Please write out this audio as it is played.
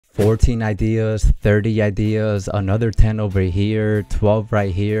14 ideas, 30 ideas, another 10 over here, 12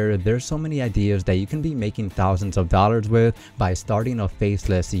 right here. There's so many ideas that you can be making thousands of dollars with by starting a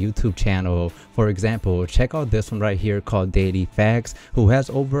faceless YouTube channel. For example, check out this one right here called Daily Facts, who has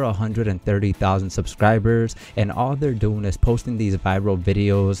over 130,000 subscribers, and all they're doing is posting these viral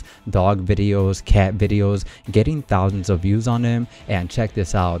videos, dog videos, cat videos, getting thousands of views on them. And check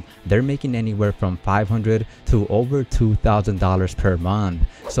this out, they're making anywhere from $500 to over $2,000 per month.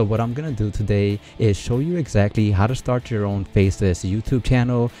 So what I'm gonna do today is show you exactly how to start your own faceless YouTube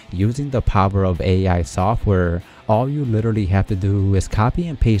channel using the power of AI software. All you literally have to do is copy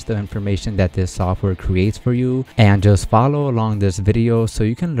and paste the information that this software creates for you and just follow along this video so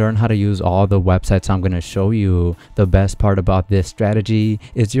you can learn how to use all the websites I'm going to show you. The best part about this strategy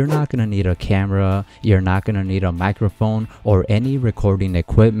is you're not going to need a camera, you're not going to need a microphone or any recording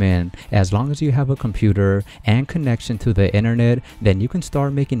equipment. As long as you have a computer and connection to the internet, then you can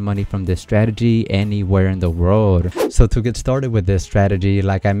start making money from this strategy anywhere in the world. So to get started with this strategy,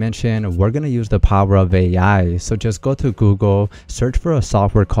 like I mentioned, we're going to use the power of AI. So just go to Google, search for a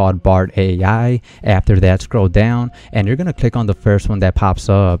software called Bard AI. After that, scroll down and you're going to click on the first one that pops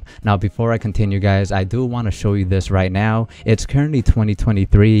up. Now, before I continue, guys, I do want to show you this right now. It's currently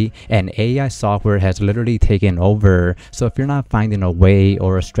 2023 and AI software has literally taken over. So if you're not finding a way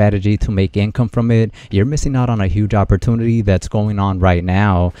or a strategy to make income from it, you're missing out on a huge opportunity that's going on right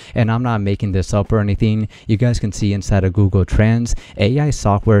now. And I'm not making this up or anything. You guys can see inside of Google Trends, AI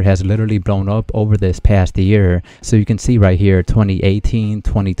software has literally blown up over this past year. So you can see right here, 2018,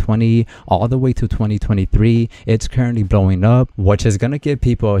 2020, all the way to 2023, it's currently blowing up, which is going to give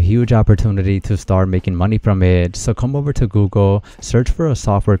people a huge opportunity to start making money from it. So come over to Google, search for a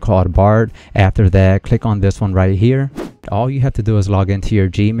software called Bard. After that, click on this one right here. All you have to do is log into your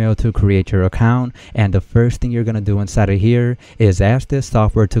Gmail to create your account, and the first thing you're going to do inside of here is ask this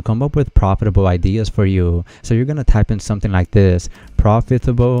software to come up with profitable ideas for you. So you're going to type in something like this: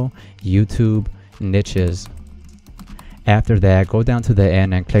 profitable YouTube niches. After that, go down to the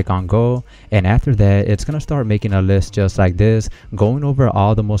end and click on go, and after that it's going to start making a list just like this, going over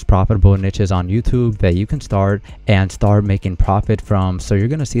all the most profitable niches on YouTube that you can start making profit from. So you're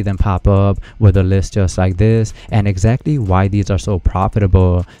going to see them pop up with a list just like this and exactly why these are so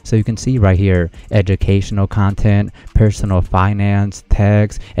profitable. So you can see right here, educational content, personal finance,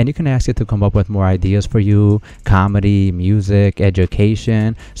 tax, and you can ask it to come up with more ideas for you: comedy, music,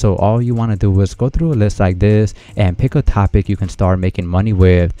 education. So all you want to do is go through a list like this and pick a topic you can start making money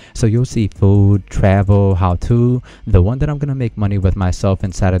with. So you'll see food, travel, how to. The one that I'm gonna make money with myself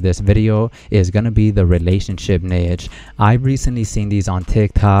inside of this video is gonna be the relationship niche. I've recently seen these on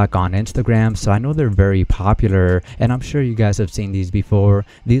TikTok, on Instagram, so I know they're very popular, and I'm sure you guys have seen these before.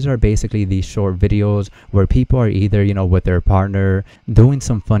 These are basically these short videos where people are either, with their partner, doing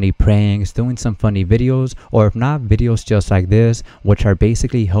some funny pranks, doing some funny videos, or if not, videos just like this, which are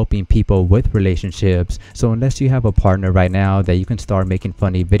basically helping people with relationships. So unless you have a partner right now that you can start making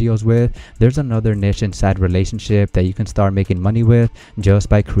funny videos with, there's another niche inside relationship that you can start making money with just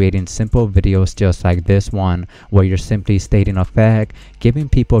by creating simple videos just like this one, where you're simply stating a fact, giving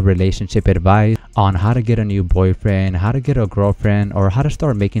people relationship advice on how to get a new boyfriend, how to get a girlfriend, or how to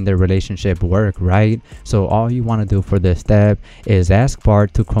start making their relationship work, right? So all you want to do for this step is ask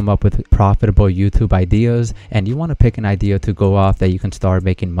Bard to come up with profitable YouTube ideas, and you want to pick an idea to go off that you can start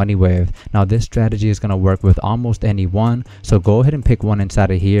making money with. Now this strategy is going to work with almost anyone, so go ahead and pick one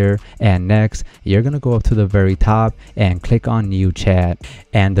inside of here, and next you're going to go up to the very top and click on new chat.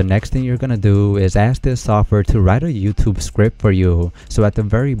 And the next thing you're going to do is ask this software to write a YouTube script for you. So at the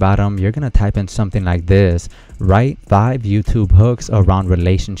very bottom you're going to type in something like this: write 5 YouTube hooks around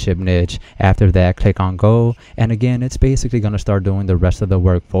relationship niche. After that, click on go, and again it's basically going to start doing the rest of the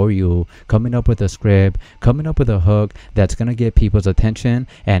work for you, coming up with a script, coming up with a hook that's going to get people's attention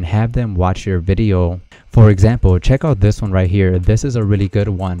and have them watch your video. For example, check out this one right here. This is a really good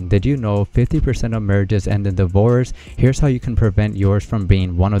one. Did you know 50% of marriages end in divorce? Here's how you can prevent yours from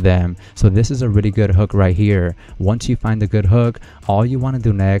being one of them. So this is a really good hook right here. Once you find a good hook, all you want to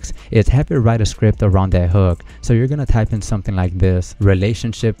do next is have it write a script around that hook. So you're going to type in something like this: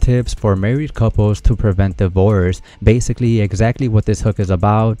 relationship tips for married couples to prevent divorce. Basically exactly what this hook is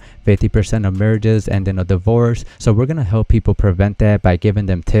about. 50% of marriages end in a divorce, so we're going to help people prevent that by giving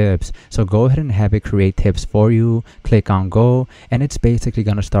them tips. So go ahead and have it create tips for you. Click on go, and it's basically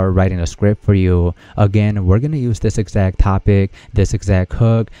going to start writing a script for you. Again, we're going to use this exact topic, this exact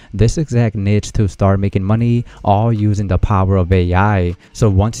hook, this exact niche to start making money, all using the power of AI. So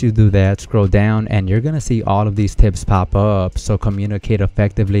once you do that, scroll down and you're going to see all of these tips pop up. So communicate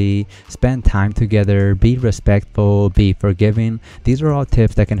effectively, spend time together, be respectful, be forgiving. These are all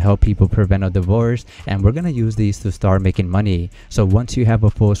tips that can help people prevent a divorce, and we're going to use these to start making money. So once you have a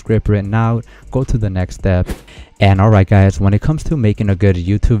full script written out, go to the next step. And alright guys, when it comes to making a good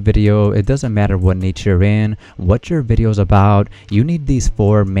YouTube video, it doesn't matter what niche you're in, what your video is about, you need these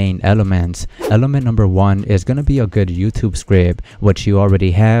 4 main elements. Element number 1 is going to be a good YouTube script, which you already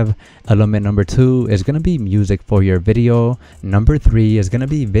have. Element number 2 is going to be music for your video. Number 3 is going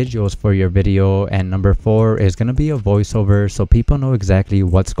to be visuals for your video. And number 4 is going to be a voiceover so people know exactly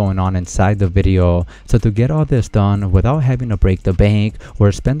what's going on inside the video. So to get all this done without having to break the bank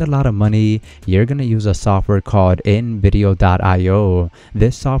or spend a lot of money, you're going to use a software called InVideo.io.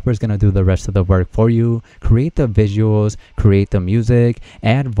 This software is going to do the rest of the work for you. Create the visuals, create the music,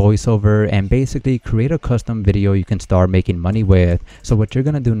 add voiceover, and basically create a custom video you can start making money with. So what you're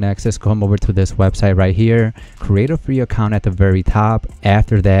going to do next is come over to this website right here, create a free account at the very top.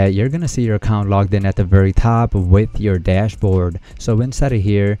 After that, you're going to see your account logged in at the very top with your dashboard. So inside of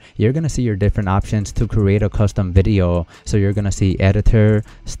here, you're going to see your different options to create a custom video. So you're going to see editor,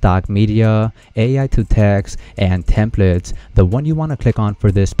 stock media, AI to text, and templates. The one you want to click on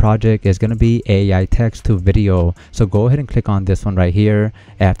for this project is going to be AI text to video. So go ahead and click on this one right here.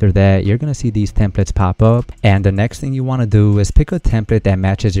 After that, you're going to see these templates pop up, and the next thing you want to do is pick a template that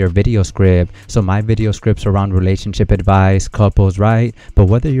matches your video script. So my video scripts around relationship advice, couples, right? But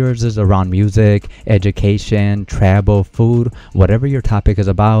whether yours is around music, education, travel, food, whatever your topic is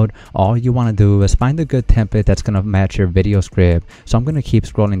about, all you want to do is find a good template that's going to match your video script. So I'm going to keep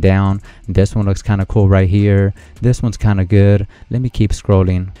scrolling down. This one looks kind of cool right here. This one's kind of good. Let me keep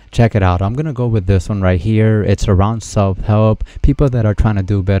scrolling. Check it out. I'm gonna go with this one right here. It's around self-help, people that are trying to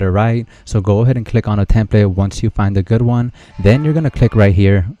do better, right? So go ahead and click on a template once you find a good one. Then you're gonna click right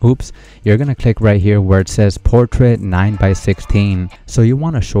here. You're gonna click right here where it says portrait 9:16. So you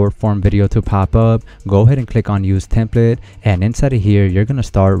want a short form video to pop up. Go ahead and click on use template, and inside of here you're gonna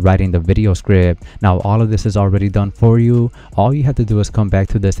start writing the video script. Now all of this is already done for you. All you have to do is come back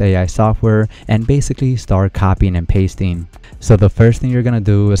to this AI software and basically start copying and pasting. So the first thing you're gonna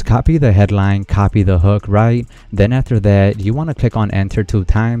do is copy the headline, copy the hook, right? Then after that, you want to click on enter 2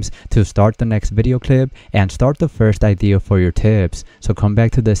 times to start the next video clip and start the first idea for your tips. So come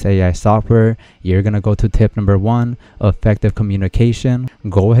back to this AI software. You're gonna go to tip number 1, effective communication.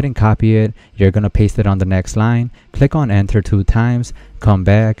 Go ahead and copy it. You're gonna paste it on the next line. Click on enter 2 times. Come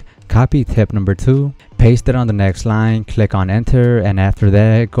back. Copy tip number 2, paste it on the next line, click on enter, and after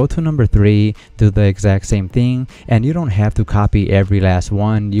that, go to number 3, do the exact same thing. And you don't have to copy every last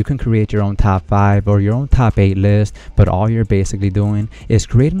one. You can create your own top 5 or your own top 8 list, but all you're basically doing is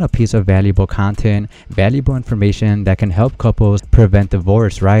creating a piece of valuable content, valuable information that can help couples prevent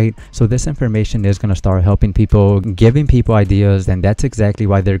divorce, right? So this information is going to start helping people, giving people ideas, and that's exactly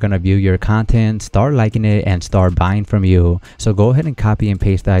why they're going to view your content, start liking it, and start buying from you. So go ahead and copy and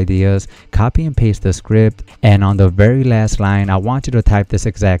paste the ideas. Copy and paste the script, and on the very last line, I want you to type this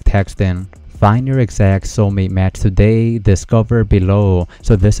exact text in. Find your exact soulmate match today, discover below.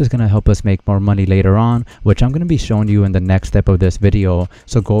 So this is going to help us make more money later on, which I'm going to be showing you in the next step of this video.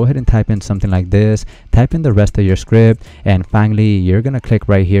 So go ahead and type in something like this, type in the rest of your script, and finally you're going to click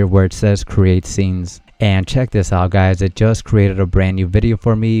right here where it says create scenes. And check this out guys, it just created a brand new video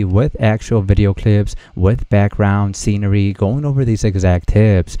for me with actual video clips, with background, scenery, going over these exact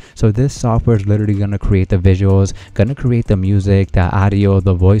tips. So this software is literally going to create the visuals, going to create the music, the audio,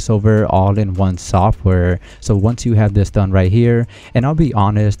 the voiceover, all in one software. So once you have this done right here, and I'll be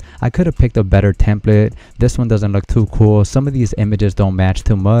honest, I could have picked a better template. This one doesn't look too cool. Some of these images don't match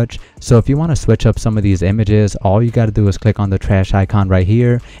too much. So if you want to switch up some of these images, all you got to do is click on the trash icon right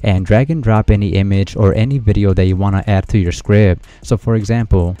here and drag and drop any image or any video that you want to add to your script. So for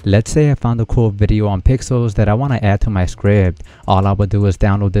example, let's say I found a cool video on pixels that I want to add to my script. All I would do is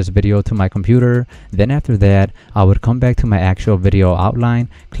download this video to my computer. Then after that, I would come back to my actual video outline,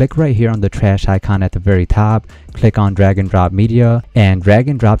 click right here on the trash icon at the very top, click on drag and drop media, and drag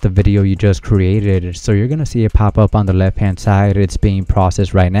and drop the video you just created. So you're gonna see it pop up on the left hand side. It's being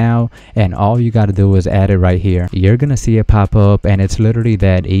processed right now, and all you got to do is add it right here. You're gonna see it pop up, and it's literally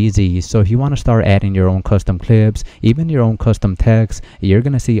that easy. So if you want to start adding your own custom clips, even your own custom text, you're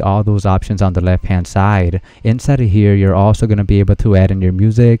gonna see all those options on the left hand side. Inside of here, you're also gonna be able to add in your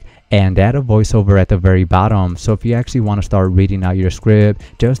music and add a voiceover at the very bottom. So if you actually want to start reading out your script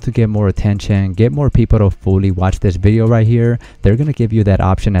just to get more attention, get more people to fully watch this video right here, they're going to give you that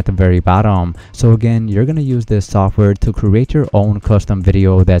option at the very bottom. So again, you're going to use this software to create your own custom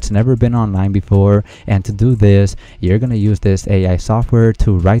video that's never been online before. And to do this, you're going to use this AI software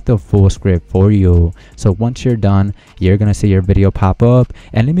to write the full script for you. So once you're done, you're going to see your video pop up.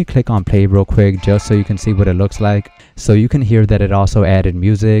 And let me click on play real quick just so you can see what it looks like. So you can hear that it also added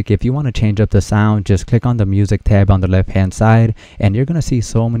music. If you want to change up the sound, just click on the music tab on the left hand side, and you're going to see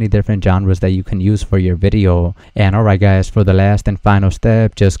so many different genres that you can use for your video. And alright guys, for the last and final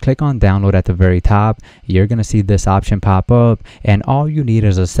step, just click on download at the very top. You're going to see this option pop up, and all you need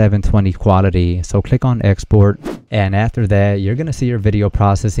is a 720 quality. So click on export, and after that, you're going to see your video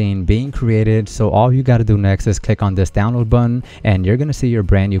processing being created. So all you got to do next is click on this download button, and you're going to see your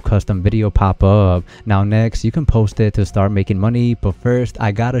brand new custom video pop up. Now next, you can post it to start making money, but first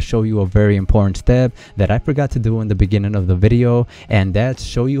I gotta show you a very important step that I forgot to do in the beginning of the video, and that's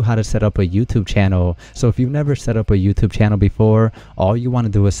show you how to set up a YouTube channel. So if you've never set up a YouTube channel before, all you want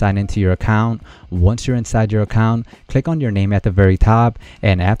to do is sign into your account. Once you're inside your account, click on your name at the very top,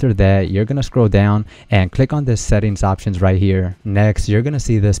 and after that you're gonna scroll down and click on this settings options right here. Next, you're gonna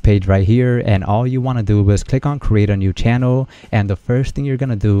see this page right here, and all you want to do is click on create a new channel, and the first thing you're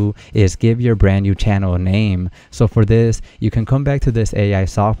gonna do is give your brand new channel a name. So for this, you can come back to this AI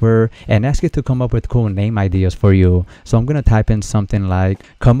software and ask it to come up with cool name ideas for you. So I'm gonna type in something like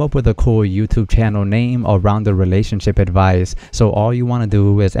come up with a cool YouTube channel name around the relationship advice. So all you want to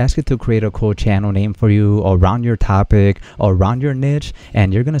do is ask it to create a cool channel name for you around your topic, around your niche,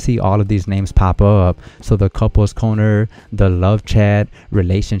 and you're gonna see all of these names pop up. So the couples corner, the love chat,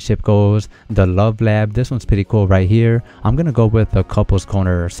 relationship goals, the love lab. This one's pretty cool right here. I'm gonna go with the couples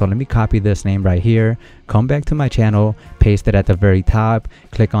corner. So let me copy this name right here, come back to my channel, paste it at the very top,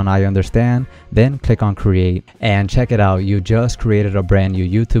 click on I understand, then click on create, and check it out. You just created a brand new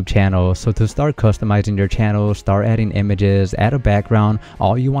YouTube channel. So to start customizing your channel, start adding images, add a background,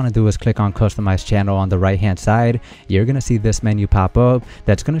 all you want to do is click on customize channel on the right hand side. You're gonna see this menu pop up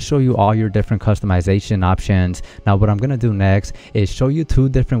that's gonna show you all your different customization options. Now what I'm gonna do next is show you two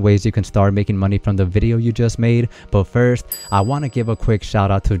different ways you can start making money from the video you just made. But first, I want to give a quick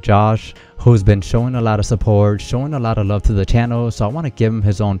shout out to Josh, who's been showing a lot of support, showing a lot of love to the channel. So I want to give him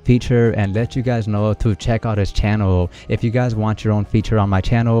his own feature and let you guys know to check out his channel. If you guys want your own feature on my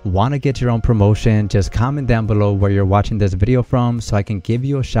channel, want to get your own promotion, just comment down below where you're watching this video from so I can give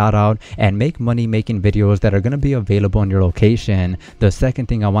you a shout out and make money making videos that are going to be available in your location. The second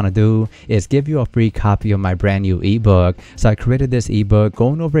thing I want to do is give you a free copy of my brand new ebook. So I created this ebook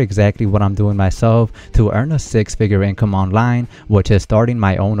going over exactly what I'm doing myself to earn a six-figure income online, which is starting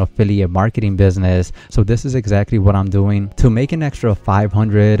my own affiliate marketing business. So this is exactly what I'm doing to make an extra $500,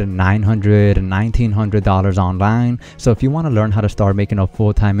 $900, $1,900 online. So if you want to learn how to start making a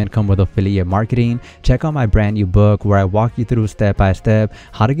full-time income with affiliate marketing, check out my brand new book where I walk you through step by step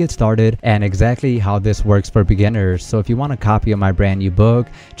how to get started and exactly how this works for beginners. So if you want a copy of my brand new book,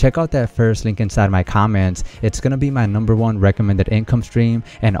 check out that first link inside my comments. It's going to be my #1 recommended income stream,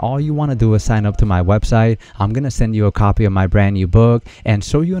 and all you want to do is sign up to my website. I'm going to send you a copy of my brand new book and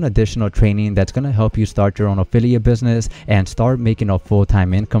show you an additional training that's going to help you start your own affiliate business and start making a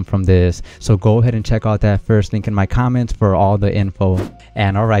full-time income from this. So go ahead and check out that first link in my comments for all the info.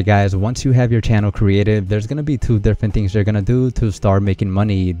 And alright guys, once you have your channel created, there's going to be two different things you're going to do to start making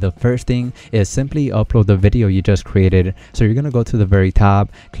money. The first thing is simply upload the video you just created. So you're going to go to the very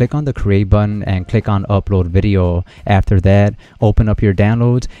top, click on the create button and click on upload video. After that, open up your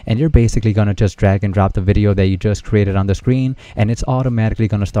downloads, and you're basically going to just drag and drop the video that you just created on the screen, and it's automatically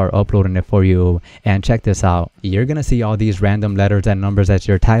going to start uploading it for you. And check this out, you're going to see all these random letters and numbers as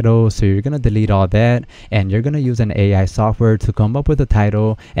your title. So you're going to delete all that, and you're going to use an AI software to come up with a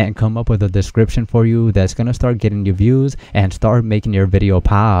title and come up with a description for you that's going to start getting you views and start making your video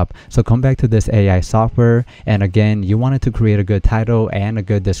pop. So come back to this AI software, and again, you wanted to create a good title and a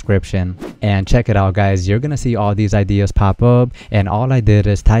good description. And check it out guys, you're going to see all these ideas pop up, and all I did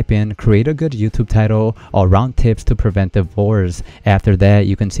is type in create a good YouTube title around tips to prevent divorce. After that,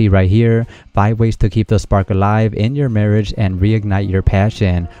 you can see right here, 5 ways to keep the spark alive in your marriage and reignite your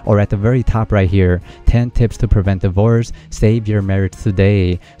passion. Or at the very top right here, 10 tips to prevent divorce, save your marriage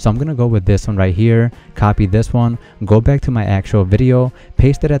today. So I'm gonna go with this one right here, copy this one, go back to my actual video,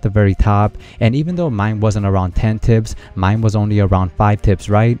 paste it at the very top. And even though mine wasn't around 10 tips, mine was only around 5 tips,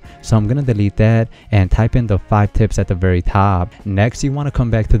 right? So I'm gonna delete that and type in the 5 tips at the very top. Next, you want to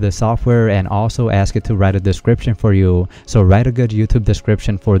come back to the software and also ask it to write a description for you. So write a good YouTube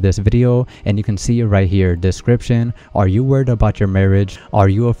description for this video, and you can see it right here. Description: are you worried about your marriage? Are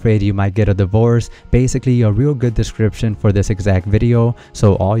you afraid you might get a divorce? Basically a real good description for this exact video.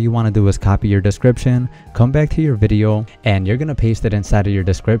 So all you want to do is copy your description, come back to your video, and you're gonna paste it inside of your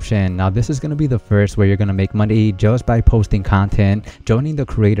description. Now this is gonna be the first way you're gonna make money, just by posting content, joining the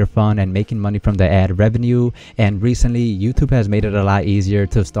creator fund, and making money from the ad revenue. And recently YouTube has made it a lot easier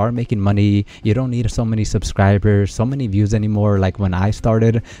to start making money. You don't need so many subscribers, so many views anymore like when I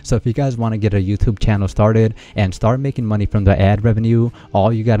started. So if you guys want to get a YouTube channel started and start making money from the ad revenue,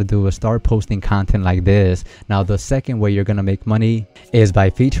 all you got to do is start posting content like this. Now the second way you're gonna make money is by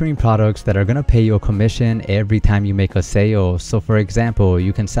featuring products that are gonna pay you a commission every time you make a sale. So for example,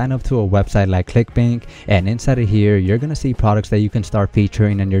 you can sign up to a website like ClickBank, and inside of here you're gonna see products that you can start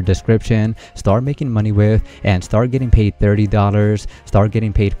featuring in your description, start making money with, and start getting paid $30, start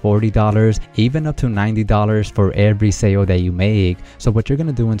getting paid $40, even up to $90 for every sale that you make. So what you're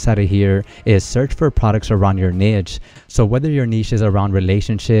gonna do inside of here is search for products around your niche. So whether your niche is around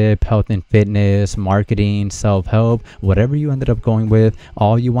relationship, health and fitness, marketing, self-help, whatever you ended up going with,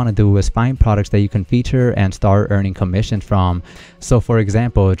 all you want to do is find products that you can feature and start earning commissions from. So for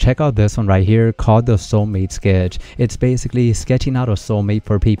example, check out this one right here called the soulmate sketch. It's basically sketching out a soulmate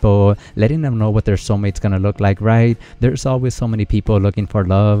for people, letting them know what their soulmate's gonna look like, right? There's always so many people looking for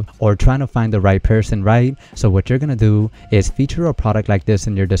love or trying to find the right person, right? So what you're gonna do is feature a product like this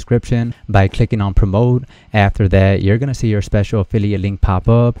in your description by clicking on promote. After that, you're gonna see your special affiliate link pop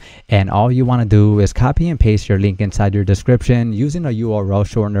up, and all you want to do is copy and paste your link inside your description using a URL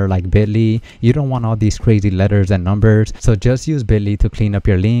shortener like bit.ly. You don't want all these crazy letters and numbers, so just use bit.ly to clean up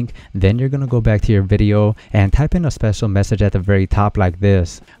your link. Then you're gonna go back to your video and type in a special message at the very top like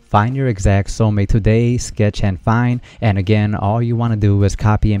this: find your exact soulmate today, sketch and find. And again, all you want to do is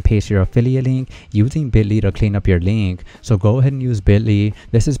copy and paste your affiliate link using bit.ly to clean up your link. So go ahead and use bit.ly.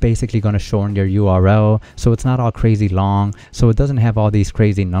 This is basically going to shorten your URL so it's not all crazy long, so it doesn't have all these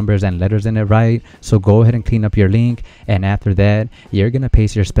crazy numbers and letters in it, right? So go ahead and clean up your link, and after that you're going to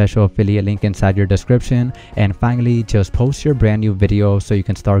paste your special affiliate link inside your description. And finally, just post your brand new video so you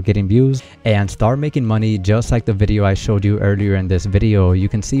can start getting views and start making money, just like the video I showed you earlier in this video. You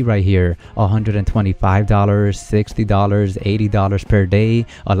can see right here, $125, $60, $80 per day.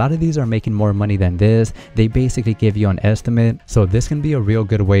 A lot of these are making more money than this. They basically give you an estimate. So this can be a real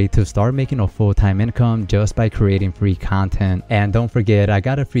good way to start making a full-time income just by creating free content. And don't forget, I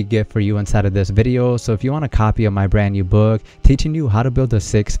got a free gift for you inside of this video. So if you want a copy of my brand new book teaching you how to build a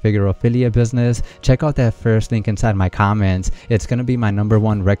 6-figure affiliate business, check out that first link inside my comments. It's going to be my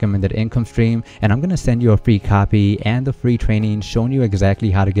 #1 recommended income stream, and I'm going to send you a free copy and the free training showing you exactly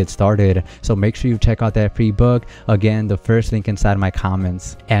how to get started. So make sure you check out that free book. Again, the first link inside my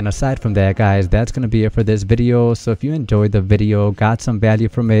comments. And aside from that, guys, that's gonna be it for this video. So if you enjoyed the video, got some value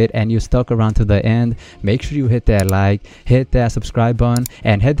from it, and you stuck around to the end, make sure you hit that like, hit that subscribe button,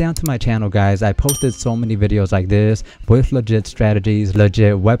 and head down to my channel, guys. I posted so many videos like this with legit strategies,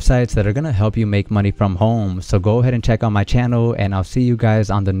 legit websites that are gonna help you make money from home. So go ahead and check out my channel, and I'll see you guys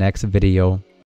on the next video.